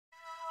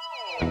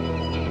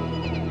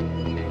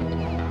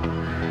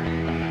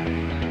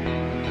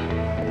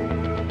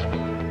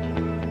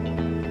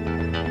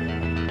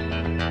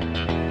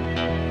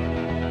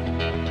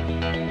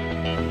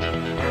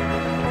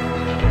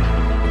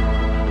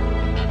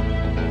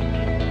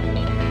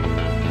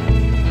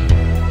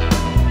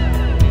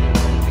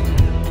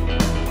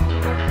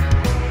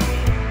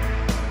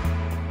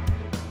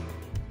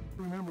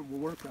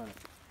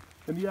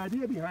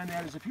idea behind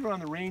that is if you're on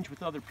the range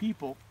with other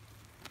people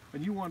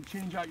and you want to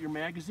change out your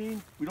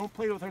magazine, we don't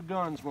play with our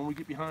guns when we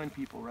get behind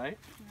people, right?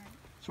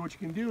 So what you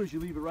can do is you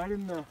leave it right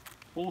in the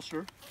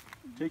holster,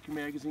 take your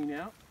magazine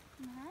out,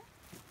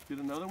 get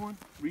another one,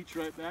 reach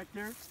right back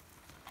there,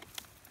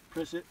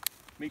 press it,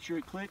 make sure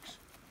it clicks,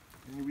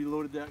 and you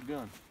reloaded that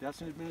gun.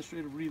 That's an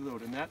administrative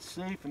reload, and that's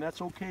safe and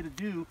that's okay to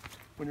do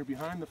when you're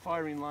behind the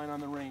firing line on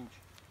the range.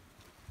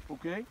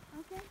 Okay?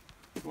 Okay.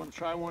 You want to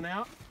try one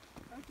out?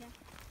 Okay.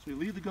 So you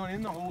leave the gun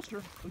in the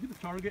holster, look at the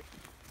target,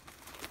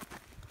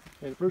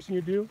 and the first thing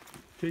you do,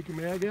 take your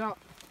mag out.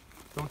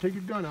 Don't take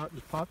your gun out,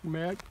 just pop your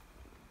mag.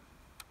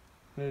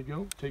 There you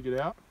go, take it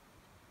out.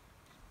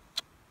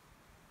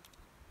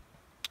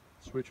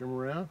 Switch them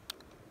around,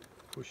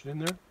 push it in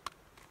there,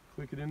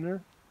 click it in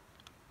there.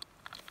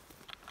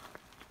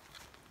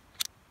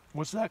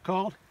 What's that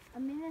called?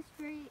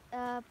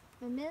 Administrative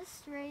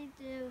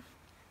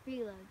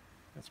reload.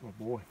 That's my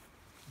boy.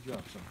 Good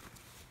job, son.